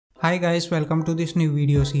Hi guys, welcome to this new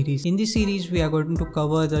video series. In this series we are going to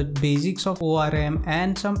cover the basics of ORM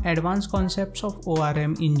and some advanced concepts of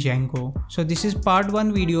ORM in Django. So this is part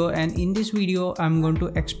 1 video, and in this video I'm going to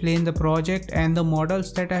explain the project and the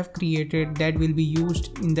models that I have created that will be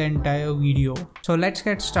used in the entire video. So let's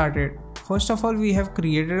get started. First of all, we have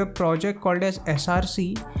created a project called as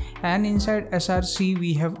SRC, and inside SRC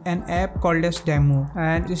we have an app called as demo,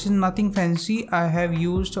 and this is nothing fancy. I have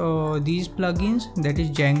used these plugins, that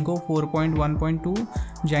is Django 4.1.2,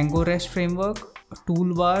 Django Rest Framework,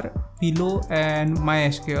 toolbar, pillow and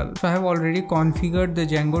MySQL. So I have already configured the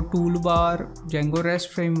Django toolbar, Django Rest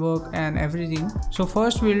Framework and everything. So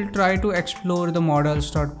first we'll try to explore the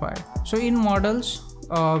models.py. So in models,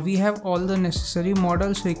 we have all the necessary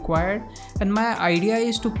models required, and my idea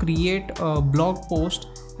is to create a blog post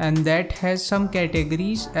and that has some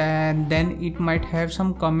categories, and then it might have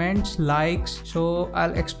some comments, likes. So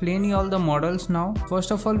I'll explain you all the models now. First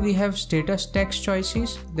of all, we have status text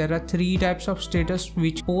choices. There are 3 types of status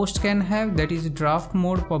which post can have, that is draft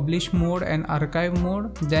mode, publish mode and archive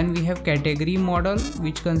mode. Then we have category model,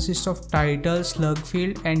 which consists of title, slug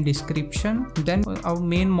field and description. Then our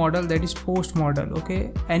main model, that is post model.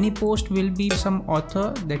 Okay, any post will be some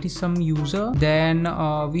author, that is some user. Then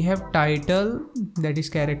we have title, that is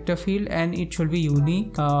character field and it should be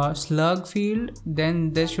unique. Slug field,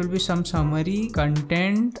 then there should be some summary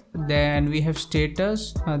content. Then we have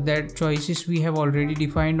status, that choices we have already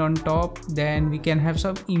defined on top. Then we can have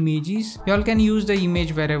some images. You all can use the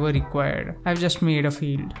image wherever required. I've just made a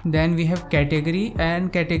field. Then we have category,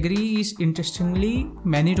 and category is interestingly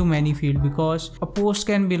many to many field because a post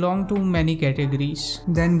can belong to many categories.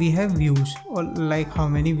 Then we have views, or like how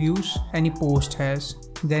many views any post has.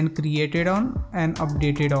 Then created on and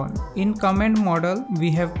updated on. In comment model,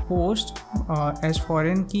 we have post as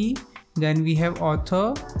foreign key. Then we have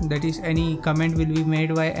author, that is any comment will be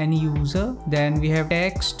made by any user. Then we have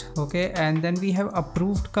text, okay, and then we have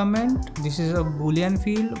approved comment. This is a boolean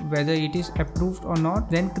field, whether it is approved or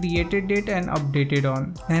not. Then created date and updated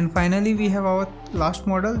on. And finally we have our last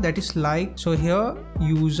model, that is like. So here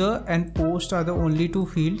user and post are the only 2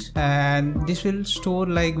 fields, and this will store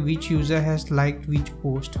like which user has liked which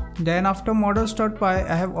post. Then after models.py,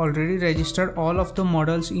 I have already registered all of the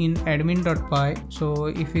models in admin.py. So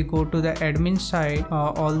if we go to the admin side,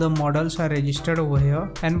 all the models are registered over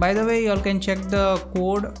here. And by the way, you all can check the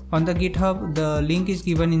code on the GitHub. The link is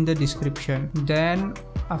given in the description. Then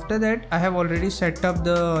after that, I have already set up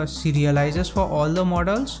the serializers for all the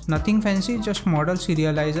models. Nothing fancy, just model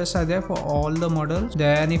serializers are there for all the models.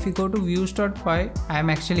 Then if you go to views.py, I am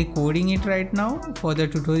actually coding it right now for the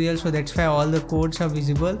tutorial, so that's why all the codes are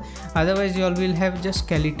visible. Otherwise you all will have just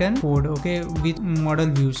skeleton code, okay, with model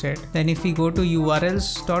view set. Then if we go to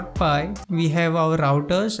urls.py, we have our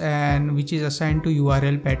routers, and which is assigned to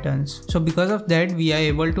URL patterns. So because of that, we are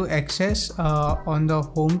able to access on the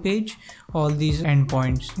home page all these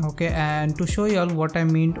endpoints. Okay, and to show you all what I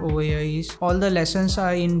meant over here is all the lessons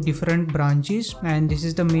are in different branches, and this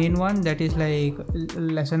is the main one, that is like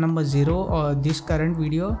lesson number 0 or this current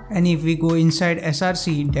video. And if we go inside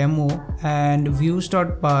SRC demo and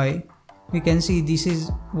views.py, we can see this is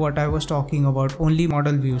what I was talking about, only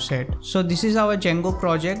model view set. So this is our Django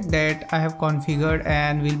project that I have configured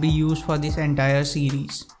and will be used for this entire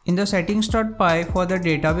series. In the settings.py for the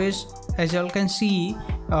database, as you all can see,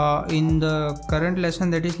 in the current lesson,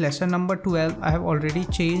 that is lesson number 12, I have already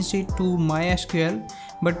changed it to MySQL,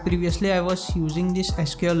 but previously I was using this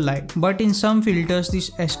SQLite. But in some filters,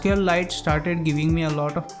 this SQLite started giving me a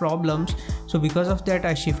lot of problems. So because of that,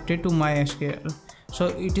 I shifted to MySQL. So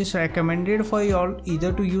it is recommended for you all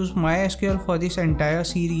either to use MySQL for this entire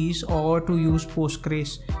series or to use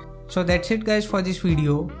Postgres. So that's it guys for this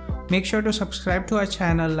video. Make sure to subscribe to our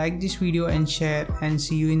channel, like this video and share, and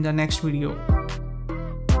see you in the next video.